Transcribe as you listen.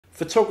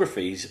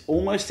Photography is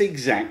almost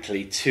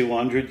exactly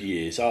 200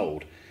 years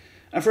old,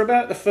 and for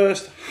about the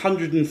first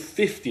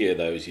 150 of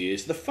those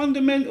years, the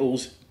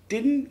fundamentals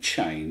didn't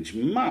change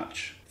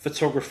much.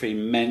 Photography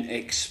meant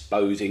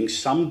exposing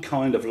some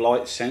kind of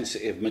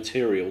light-sensitive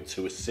material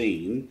to a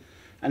scene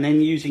and then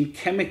using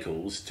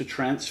chemicals to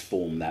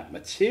transform that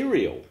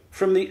material.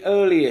 From the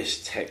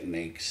earliest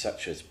techniques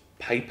such as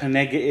paper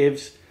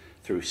negatives,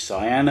 through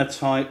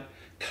cyanotype,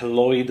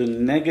 colloidal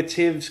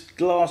negatives,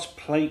 glass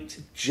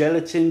plate,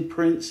 gelatin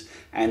prints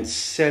and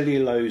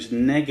cellulose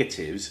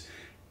negatives,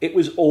 it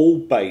was all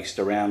based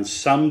around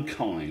some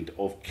kind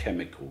of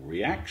chemical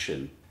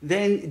reaction.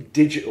 Then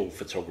digital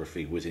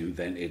photography was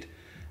invented,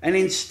 and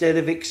instead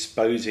of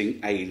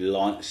exposing a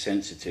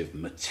light-sensitive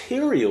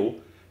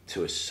material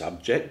to a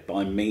subject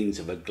by means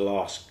of a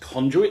glass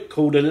conduit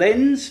called a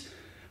lens,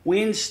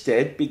 we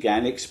instead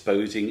began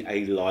exposing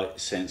a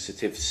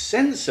light-sensitive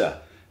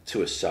sensor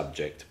to a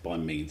subject by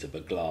means of a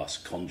glass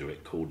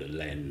conduit called a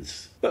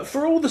lens. But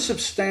for all the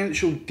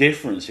substantial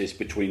differences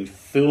between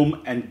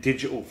film and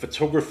digital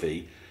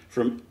photography,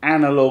 from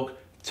analog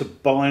to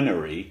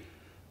binary,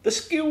 the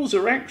skills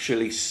are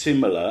actually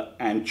similar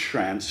and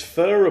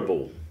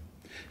transferable.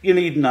 You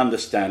need an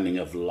understanding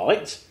of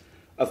light,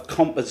 of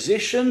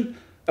composition,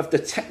 of the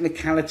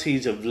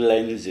technicalities of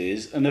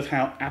lenses, and of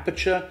how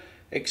aperture,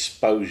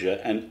 exposure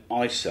and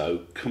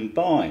ISO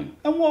combine.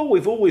 And while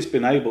we've always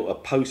been able to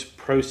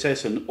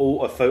post-process and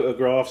alter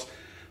photographs,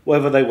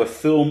 whether they were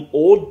film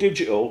or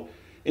digital,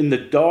 in the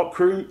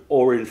darkroom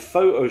or in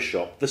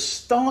Photoshop, the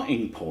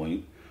starting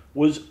point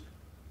was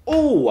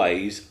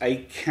always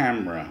a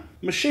camera.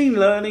 Machine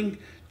learning,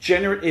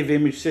 generative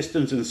image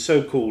systems and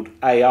so-called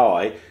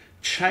AI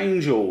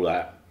change all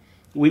that.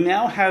 We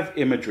now have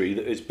imagery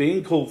that is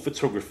being called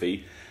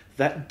photography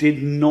that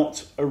did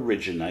not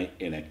originate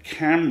in a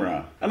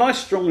camera. And I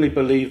strongly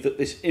believe that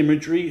this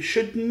imagery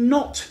should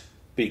not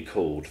be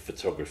called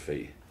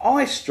photography.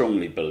 I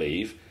strongly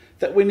believe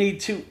that we need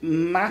to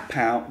map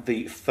out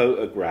the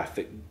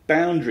photographic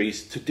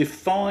boundaries to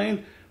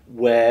define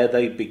where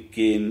they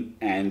begin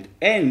and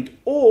end,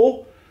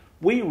 or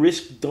we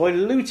risk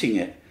diluting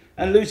it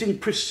and losing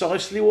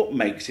precisely what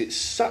makes it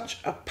such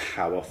a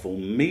powerful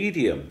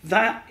medium.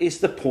 That is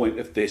the point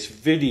of this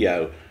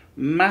video,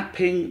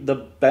 mapping the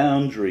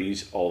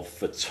boundaries of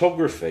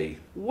photography.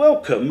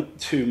 Welcome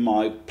to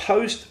my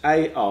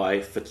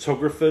Post-A.I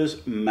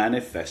Photographer's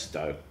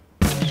Manifesto.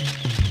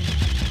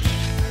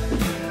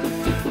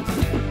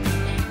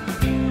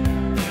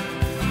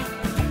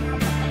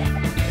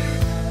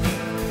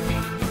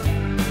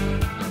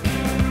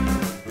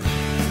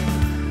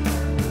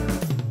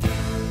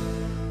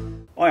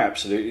 I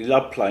absolutely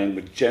love playing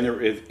with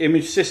generative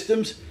image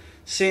systems.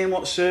 Seeing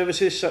what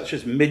services such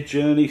as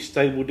Midjourney,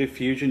 Stable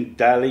Diffusion,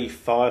 DALL-E,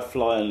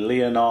 Firefly and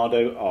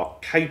Leonardo are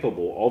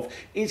capable of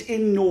is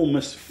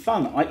enormous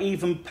fun. I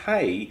even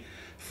pay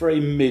for a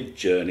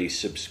Midjourney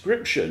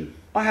subscription.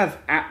 I have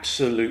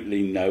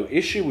absolutely no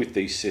issue with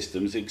these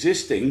systems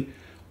existing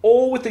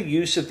or with the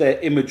use of their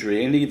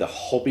imagery in either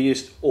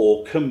hobbyist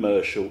or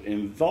commercial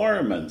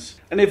environments.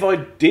 And if I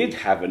did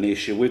have an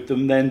issue with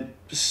them, then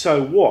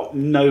so what?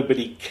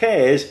 Nobody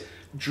cares.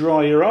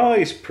 Dry your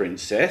eyes,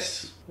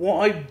 princess. What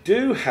I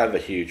do have a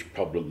huge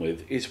problem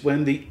with is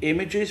when the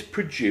images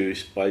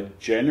produced by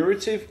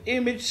generative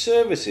image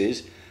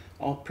services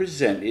are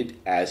presented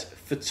as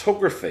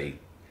photography.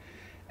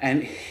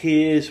 And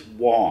here's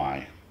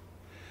why.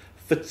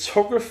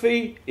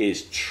 Photography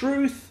is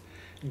truth.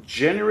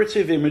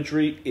 Generative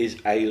imagery is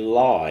a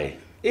lie.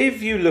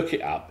 If you look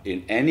it up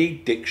in any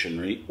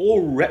dictionary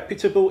or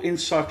reputable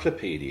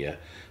encyclopedia,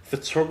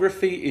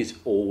 photography is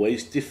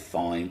always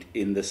defined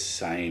in the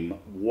same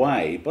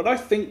way, but I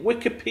think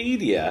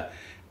Wikipedia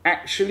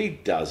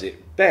actually does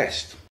it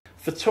best.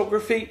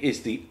 Photography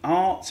is the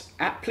art,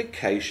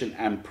 application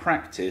and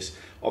practice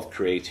of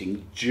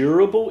creating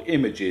durable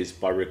images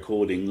by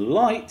recording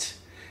light,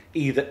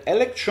 either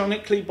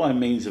electronically by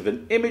means of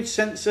an image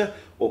sensor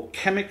or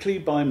chemically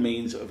by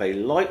means of a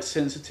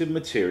light-sensitive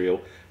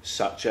material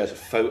such as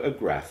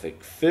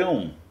photographic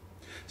film.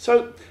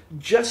 So,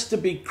 just to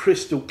be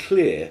crystal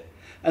clear,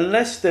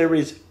 unless there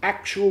is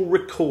actual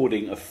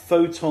recording of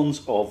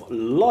photons of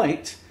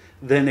light,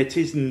 then it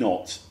is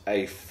not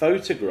a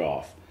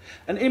photograph.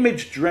 An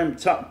image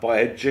dreamt up by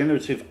a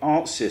generative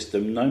art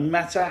system, no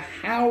matter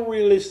how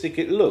realistic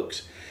it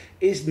looks,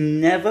 is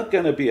never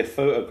going to be a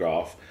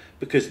photograph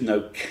because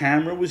no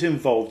camera was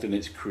involved in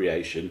its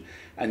creation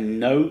and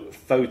no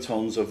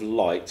photons of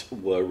light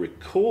were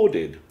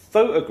recorded.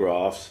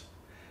 Photographs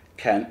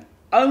can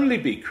only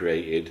be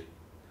created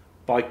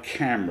by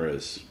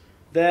cameras.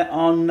 There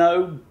are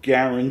no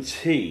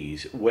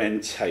guarantees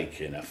when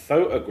taking a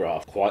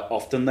photograph. Quite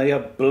often they are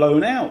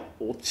blown out,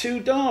 or too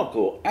dark,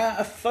 or out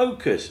of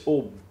focus,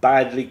 or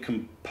badly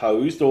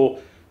composed, or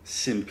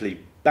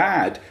simply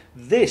bad.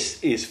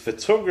 This is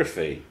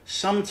photography.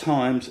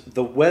 Sometimes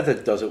the weather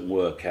doesn't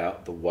work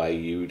out the way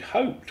you'd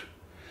hoped.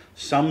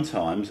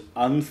 Sometimes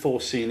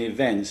unforeseen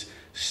events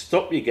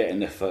stop you getting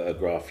the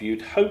photograph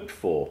you'd hoped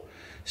for.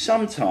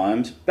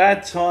 Sometimes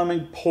bad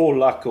timing, poor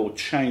luck, or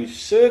changed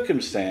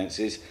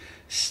circumstances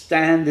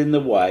stand in the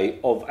way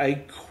of a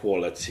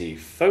quality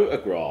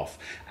photograph,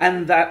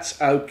 and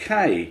that's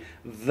okay.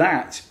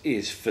 That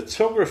is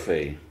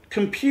photography.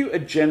 Computer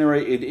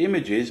generated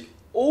images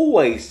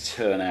always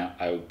turn out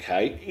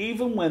okay,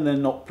 even when they're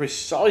not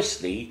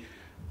precisely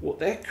what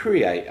their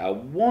creator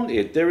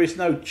wanted. There is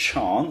no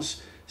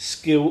chance,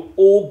 skill,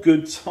 or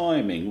good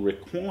timing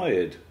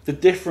required. The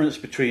difference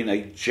between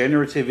a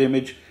generative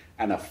image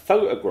and a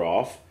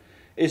photograph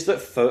is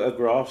that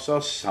photographs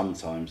are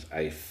sometimes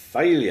a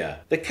failure.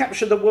 They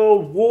capture the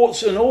world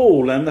warts and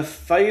all, and the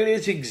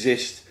failures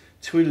exist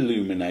to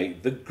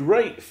illuminate the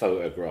great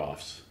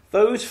photographs.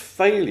 Those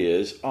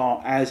failures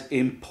are as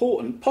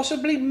important,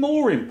 possibly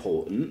more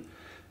important,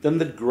 than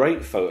the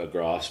great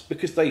photographs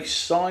because they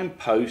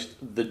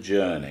signpost the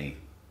journey.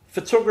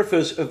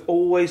 Photographers have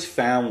always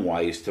found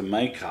ways to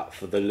make up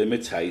for the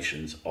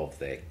limitations of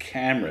their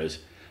cameras,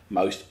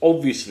 most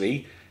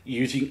obviously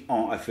using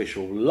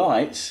artificial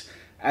lights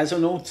as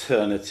an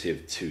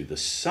alternative to the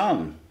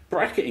sun.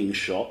 Bracketing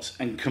shots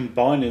and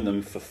combining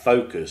them for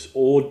focus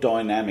or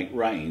dynamic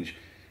range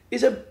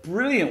is a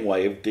brilliant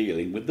way of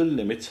dealing with the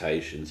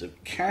limitations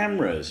of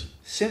cameras.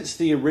 Since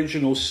the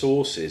original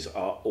sources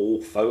are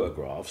all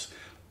photographs,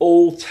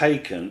 all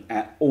taken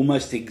at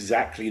almost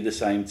exactly the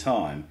same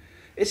time,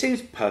 it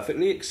seems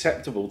perfectly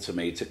acceptable to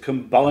me to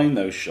combine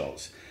those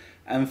shots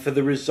and for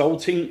the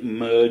resulting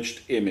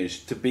merged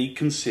image to be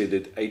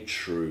considered a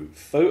true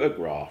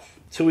photograph.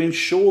 To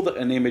ensure that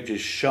an image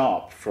is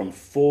sharp from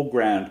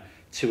foreground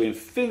to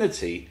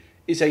infinity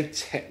is a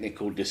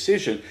technical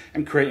decision,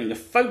 and creating a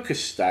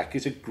focus stack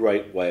is a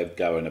great way of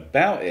going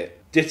about it.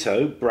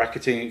 Ditto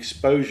bracketing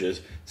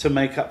exposures to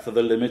make up for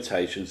the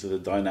limitations of the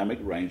dynamic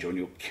range on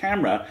your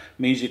camera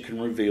means you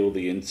can reveal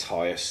the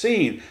entire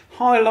scene,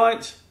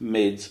 highlights,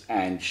 mids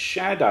and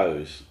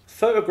shadows.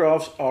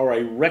 Photographs are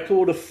a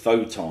record of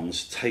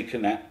photons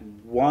taken at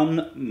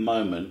one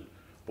moment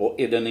or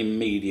in an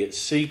immediate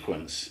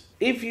sequence.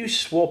 If you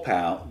swap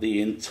out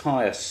the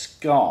entire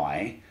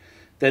sky,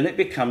 then it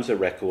becomes a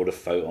record of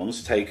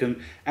photons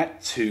taken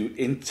at two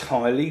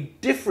entirely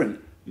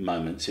different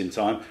moments in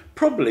time,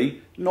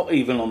 probably not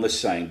even on the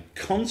same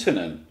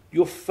continent.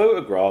 Your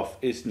photograph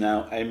is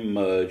now a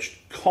merged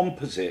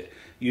composite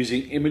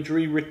using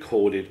imagery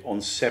recorded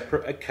on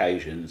separate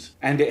occasions,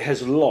 and it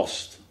has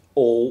lost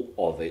all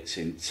of its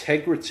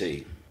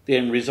integrity. The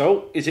end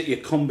result is that your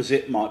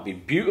composite might be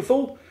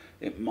beautiful,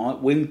 it might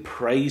win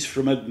praise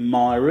from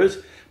admirers,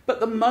 but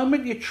the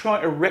moment you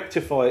try to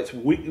rectify its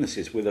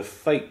weaknesses with a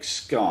fake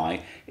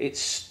sky, it's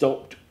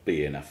stopped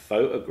being a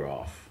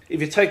photograph.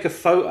 If you take a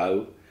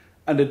photo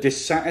and are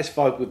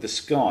dissatisfied with the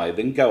sky,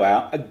 then go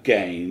out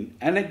again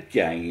and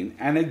again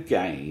and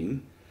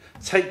again,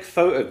 take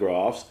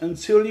photographs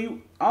until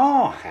you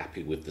are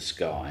happy with the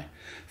sky.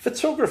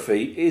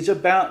 Photography is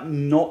about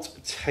not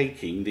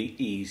taking the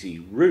easy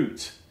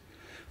route.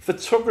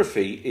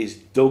 Photography is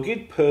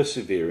dogged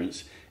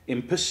perseverance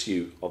in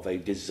pursuit of a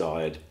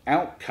desired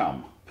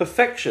outcome.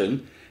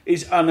 Perfection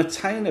is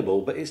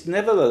unattainable, but it's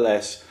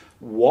nevertheless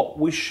what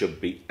we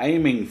should be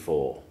aiming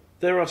for.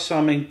 There are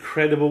some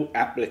incredible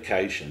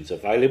applications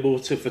available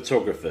to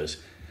photographers,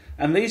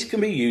 and these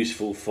can be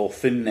useful for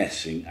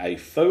finessing a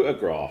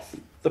photograph.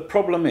 The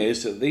problem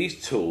is that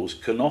these tools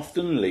can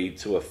often lead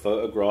to a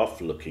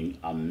photograph looking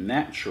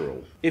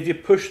unnatural. If you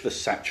push the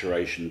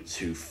saturation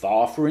too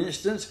far, for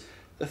instance,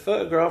 the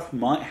photograph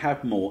might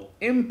have more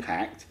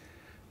impact,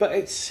 but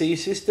it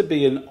ceases to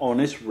be an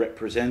honest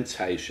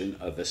representation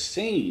of a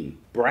scene.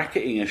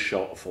 Bracketing a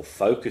shot for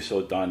focus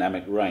or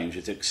dynamic range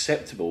is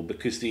acceptable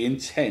because the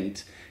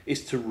intent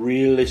is to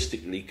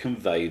realistically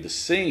convey the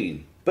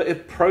scene. But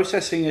if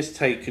processing is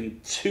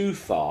taken too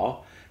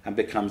far and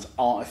becomes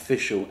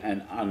artificial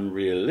and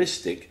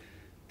unrealistic,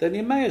 then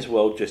you may as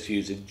well just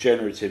use a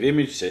generative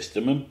image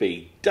system and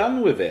be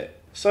done with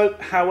it. So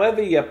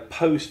however you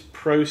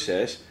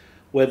post-process,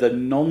 whether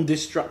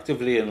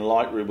non-destructively in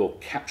Lightroom or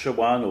Capture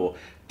One or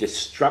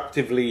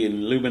destructively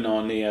in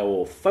Luminar Neo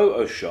or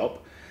Photoshop,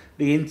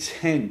 the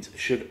intent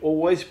should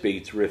always be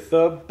to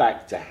refer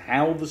back to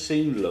how the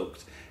scene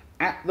looked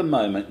at the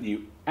moment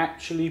you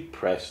actually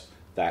pressed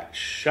that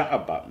shutter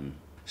button.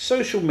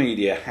 Social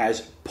media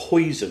has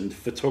poisoned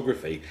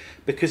photography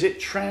because it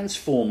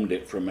transformed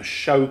it from a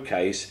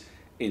showcase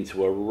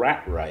into a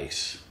rat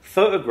race.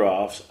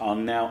 Photographs are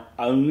now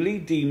only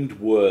deemed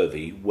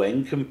worthy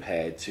when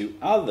compared to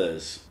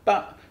others,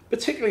 but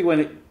particularly when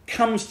it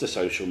comes to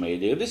social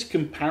media, this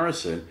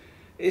comparison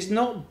is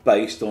not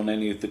based on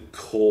any of the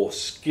core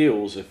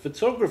skills of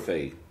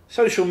photography.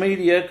 Social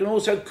media can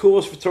also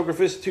cause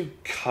photographers to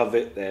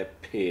covet their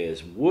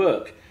peers'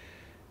 work.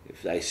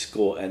 If they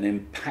score an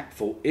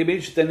impactful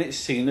image, then it's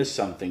seen as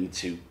something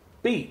to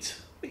beat.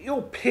 But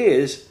your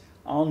peers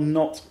are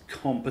not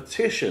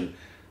competition.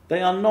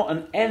 They are not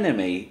an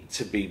enemy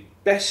to be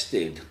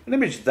bested. An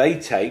image they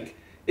take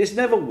is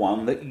never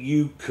one that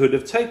you could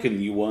have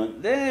taken. You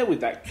weren't there with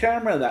that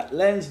camera, that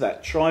lens,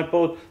 that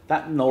tripod,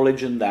 that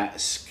knowledge and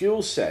that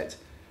skill set.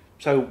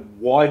 So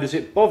why does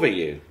it bother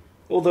you?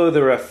 Although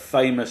there are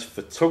famous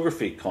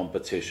photography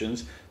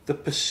competitions, the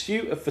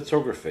pursuit of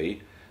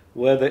photography,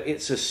 whether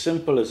it's as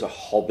simple as a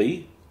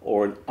hobby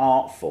or an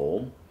art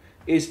form,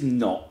 is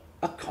not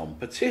a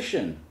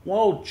competition.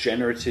 While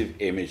generative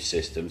image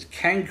systems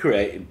can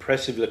create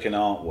impressive looking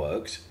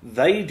artworks,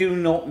 they do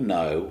not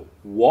know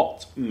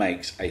what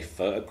makes a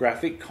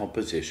photographic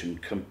composition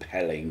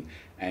compelling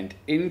and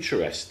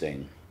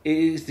interesting. It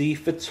is the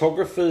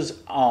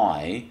photographer's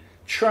eye,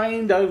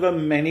 trained over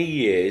many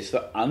years,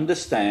 that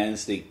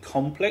understands the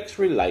complex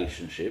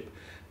relationship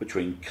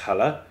between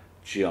colour,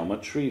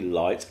 geometry,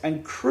 light,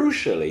 and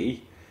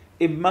crucially,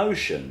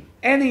 emotion.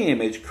 Any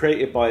image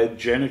created by a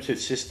generative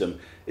system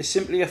is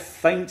simply a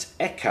faint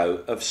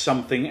echo of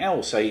something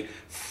else, a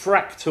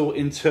fractal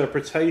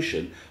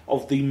interpretation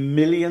of the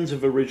millions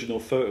of original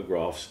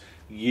photographs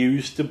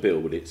used to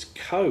build its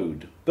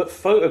code. But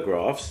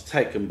photographs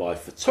taken by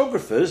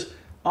photographers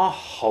are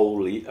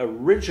wholly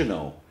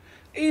original.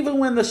 Even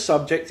when the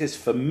subject is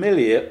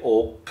familiar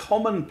or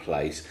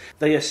commonplace,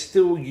 they are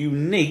still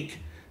unique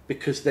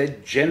because their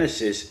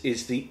genesis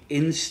is the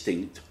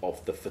instinct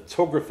of the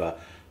photographer,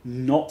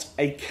 not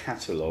a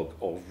catalogue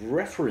of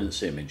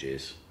reference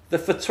images. The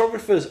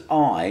photographer's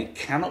eye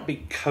cannot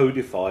be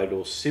codified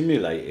or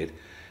simulated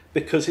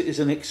because it is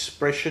an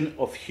expression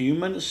of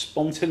human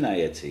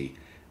spontaneity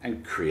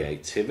and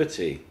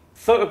creativity.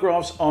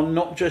 Photographs are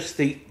not just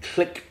the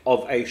click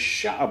of a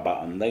shutter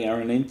button, they are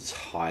an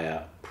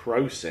entire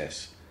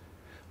process.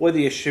 Whether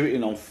you're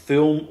shooting on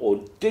film or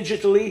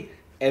digitally,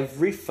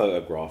 every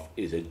photograph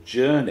is a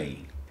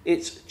journey.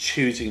 It's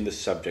choosing the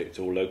subject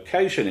or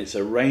location, it's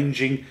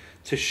arranging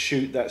to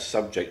shoot that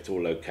subject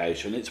or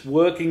location, it's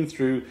working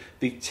through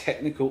the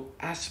technical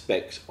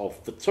aspects of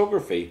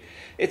photography,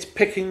 it's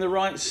picking the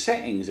right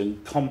settings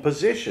and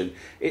composition,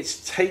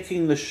 it's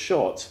taking the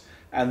shot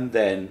and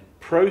then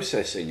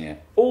processing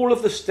it. All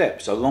of the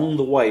steps along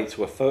the way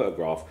to a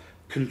photograph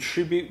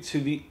contribute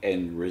to the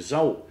end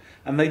result,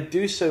 and they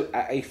do so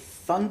at a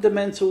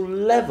fundamental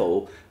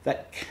level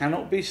that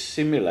cannot be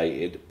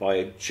simulated by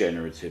a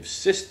generative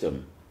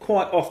system.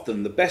 Quite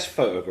often the best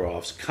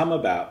photographs come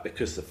about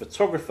because the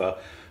photographer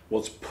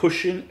was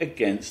pushing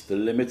against the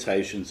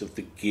limitations of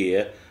the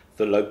gear,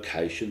 the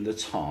location, the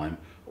time,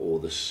 or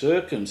the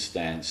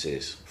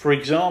circumstances. For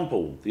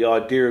example, the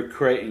idea of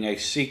creating a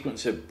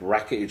sequence of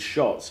bracketed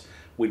shots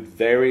with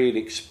varied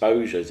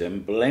exposures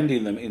and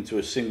blending them into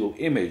a single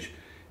image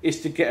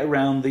is to get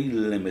around the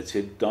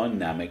limited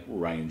dynamic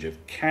range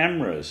of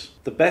cameras.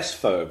 The best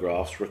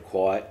photographs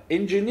require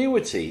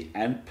ingenuity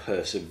and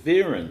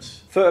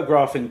perseverance.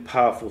 Photographing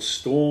powerful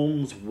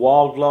storms,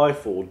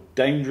 wildlife, or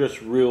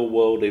dangerous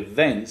real-world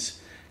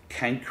events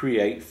can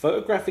create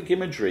photographic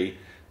imagery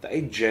that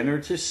a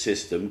generative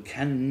system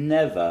can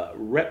never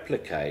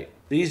replicate.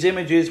 These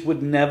images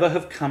would never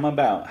have come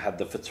about had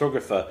the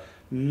photographer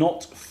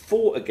not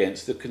fought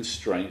against the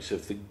constraints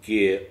of the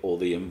gear or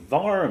the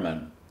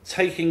environment.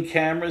 Taking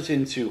cameras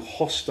into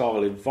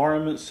hostile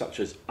environments such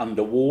as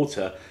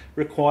underwater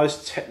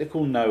requires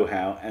technical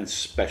know-how and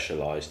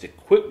specialised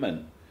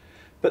equipment.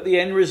 But the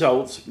end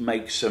results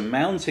make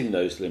surmounting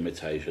those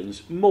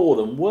limitations more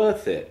than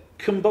worth it.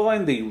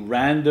 Combine the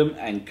random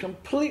and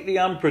completely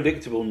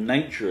unpredictable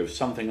nature of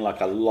something like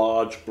a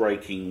large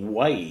breaking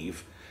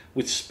wave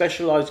with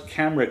specialised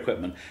camera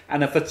equipment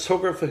and a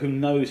photographer who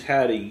knows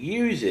how to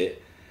use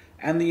it,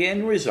 and the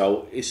end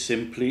result is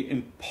simply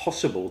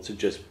impossible to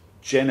just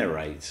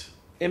generate.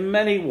 In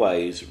many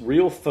ways,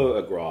 real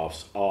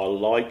photographs are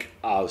like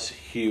us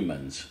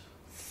humans.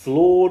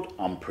 Flawed,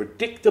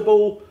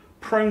 unpredictable,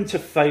 prone to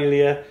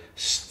failure,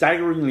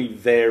 staggeringly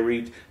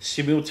varied,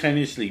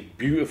 simultaneously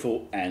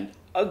beautiful and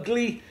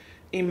ugly,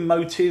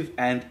 emotive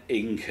and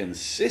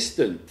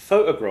inconsistent.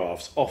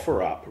 Photographs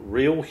offer up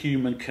real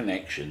human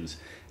connections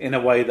in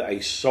a way that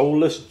a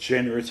soulless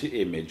generative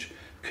image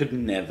could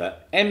never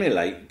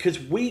emulate, because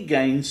we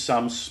gain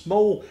some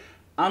small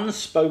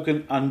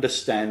unspoken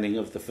understanding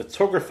of the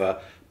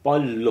photographer by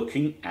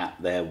looking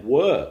at their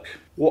work.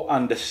 What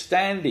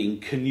understanding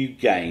can you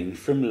gain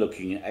from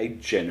looking at a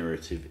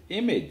generative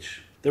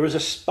image? There is a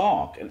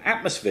spark, an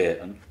atmosphere,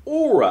 an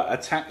aura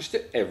attached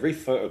to every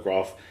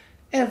photograph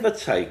ever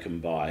taken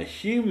by a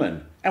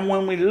human. And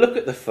when we look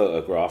at the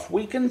photograph,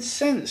 we can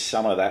sense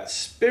some of that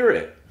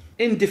spirit.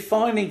 In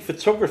defining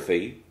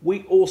photography,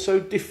 we also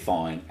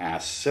define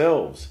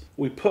ourselves.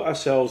 We put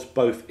ourselves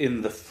both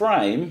in the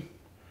frame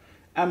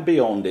and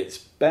beyond its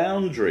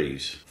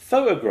boundaries.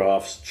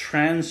 Photographs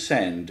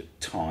transcend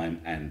time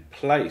and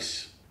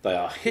place. They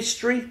are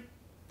history,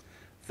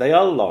 they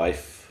are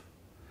life,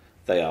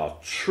 they are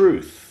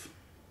truth.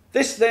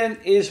 This then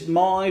is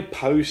my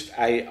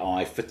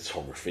post-AI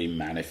photography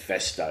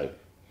manifesto.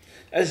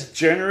 As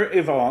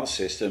generative art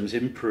systems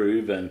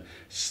improve and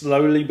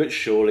slowly but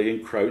surely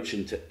encroach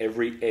into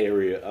every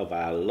area of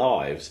our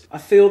lives, I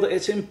feel that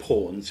it's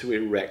important to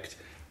erect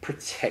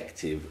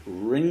protective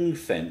ring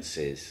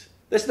fences.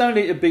 There's no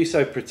need to be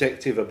so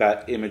protective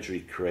about imagery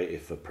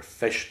created for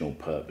professional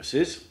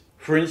purposes.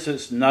 For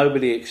instance,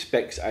 nobody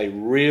expects a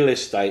real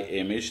estate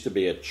image to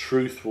be a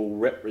truthful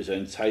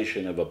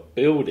representation of a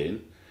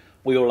building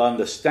We all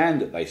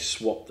understand that they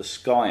swapped the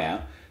sky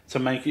out to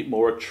make it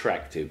more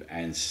attractive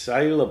and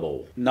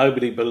saleable.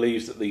 Nobody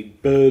believes that the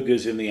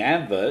burgers in the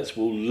adverts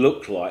will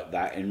look like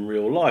that in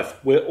real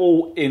life. We're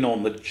all in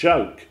on the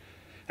joke.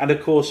 And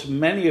of course,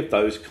 many of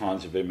those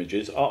kinds of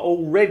images are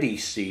already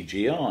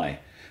CGI.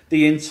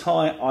 The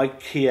entire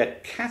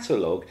IKEA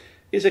catalogue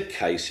is a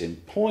case in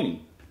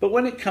point. But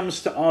when it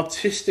comes to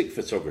artistic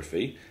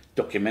photography,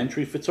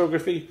 documentary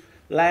photography,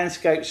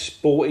 landscape,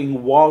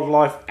 sporting,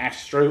 wildlife,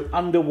 astro,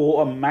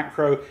 underwater,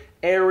 macro,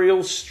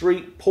 aerial,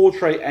 street,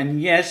 portrait,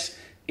 and yes,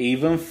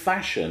 even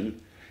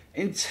fashion,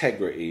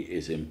 integrity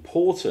is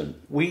important.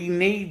 We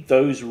need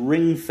those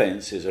ring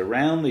fences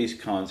around these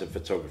kinds of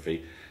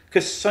photography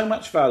because so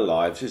much of our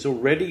lives is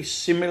already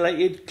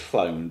simulated,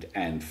 cloned,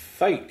 and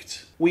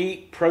faked. We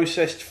eat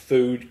processed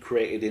food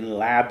created in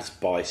labs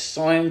by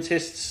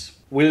scientists.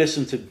 We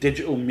listen to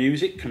digital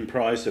music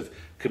comprised of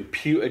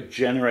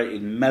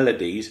computer-generated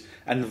melodies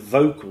and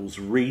vocals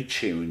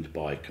retuned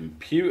by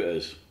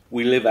computers.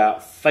 We live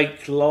out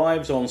fake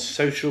lives on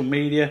social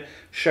media,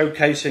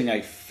 showcasing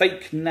a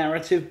fake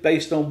narrative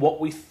based on what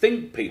we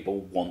think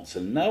people want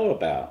to know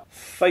about.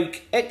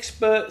 Fake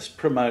experts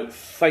promote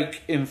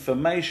fake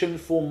information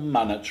for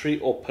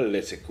monetary or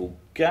political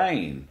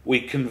gain.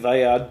 We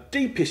convey our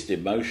deepest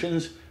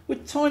emotions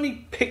with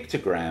tiny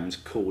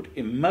pictograms called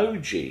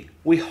emoji.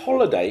 We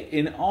holiday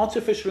in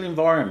artificial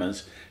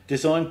environments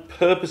designed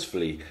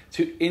purposefully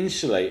to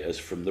insulate us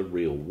from the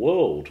real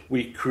world.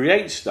 We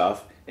create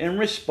stuff in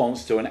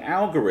response to an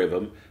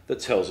algorithm that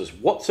tells us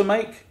what to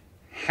make,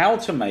 how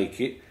to make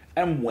it,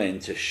 and when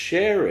to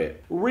share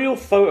it. Real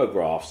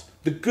photographs,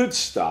 the good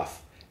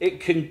stuff, it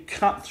can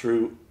cut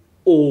through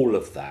all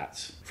of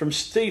that. From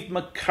Steve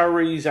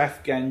McCurry's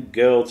Afghan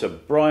Girl to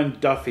Brian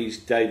Duffy's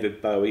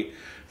David Bowie,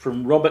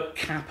 from Robert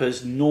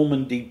Capper's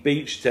Normandy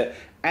Beach to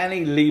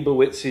Annie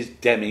Leibowitz's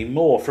Demi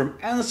Moore, from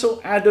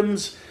Ansel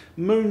Adams'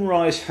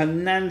 Moonrise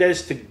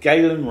Hernandez to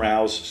Galen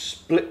Rowe's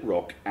Split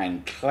Rock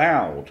and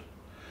Cloud.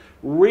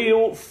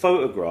 Real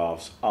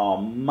photographs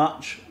are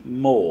much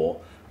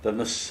more than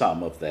the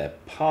sum of their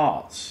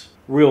parts.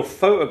 Real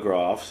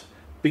photographs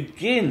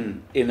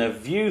begin in a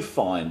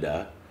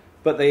viewfinder,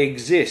 but they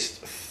exist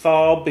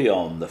far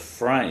beyond the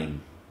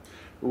frame.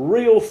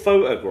 Real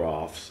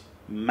photographs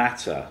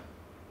matter.